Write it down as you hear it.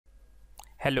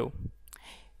Hello,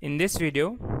 in this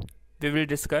video we will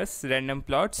discuss random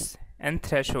plots and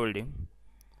thresholding.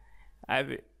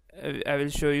 I will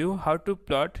show you how to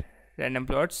plot random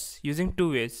plots using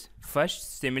two ways.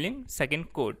 First simulink,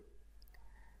 second code.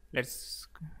 Let's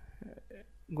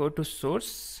go to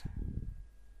source,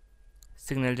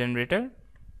 signal generator,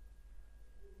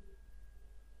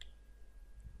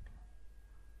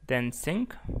 then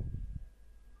sync,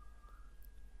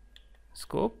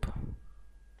 scope,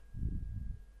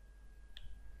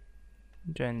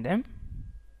 join them,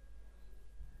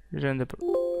 run the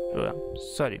program.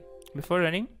 Sorry, before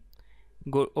running,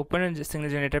 go open the signal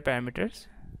generator parameters,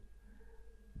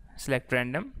 select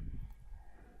random,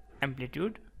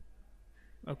 amplitude,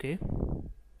 okay,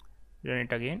 run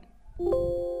it again,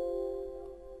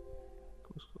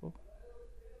 scope,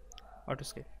 auto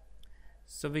scale.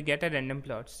 So we get a random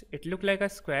plots. It look like a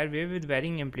square wave with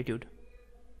varying amplitude.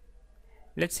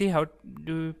 Let's see how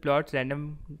do we plot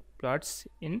random plots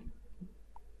in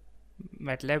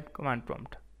Matlab command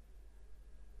prompt.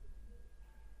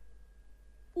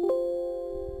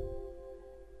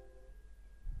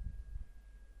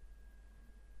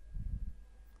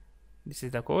 This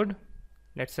is the code.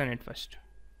 Let's run it first.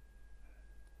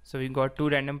 So we got two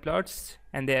random plots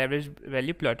and the average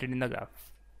value plotted in the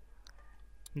graph.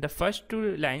 The first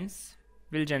two lines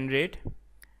will generate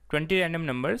 20 random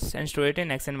numbers and store it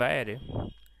in x and y array.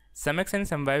 Sum x and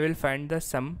sum y will find the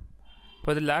sum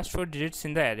for the last 4 digits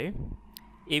in the array.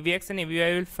 AVX and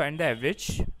AVY will find the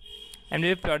average and we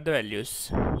will plot the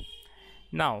values.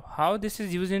 Now how this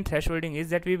is used in thresholding is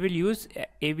that we will use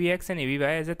AVX and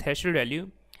AVY as a threshold value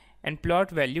and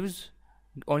plot values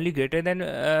only greater than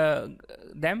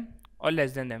them or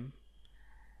less than them.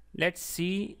 Let's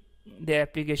see their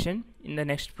application in the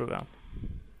next program.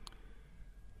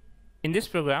 In this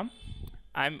program,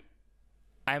 I'm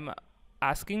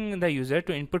asking the user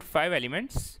to input 5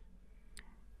 elements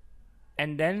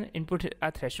and then input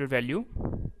a threshold value,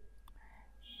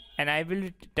 and I will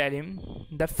tell him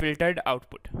the filtered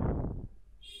output.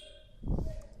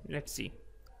 Let's see.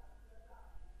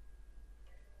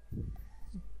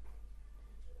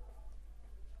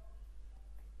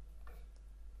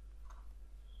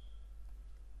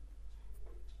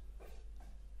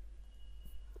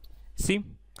 See,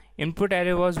 input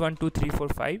array was 1 2 3 4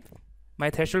 5.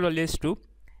 My threshold value is 2,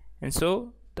 and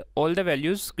so all the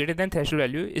values greater than threshold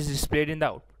value is displayed in the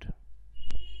output.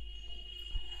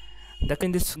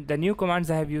 The new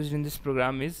commands I have used in this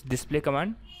program is display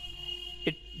command.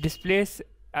 It displays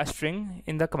a string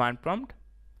in the command prompt.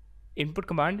 Input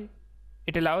command,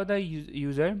 it allows the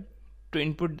user to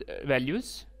input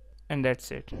values, and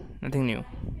that's it. Nothing new.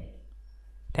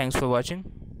 Thanks for watching.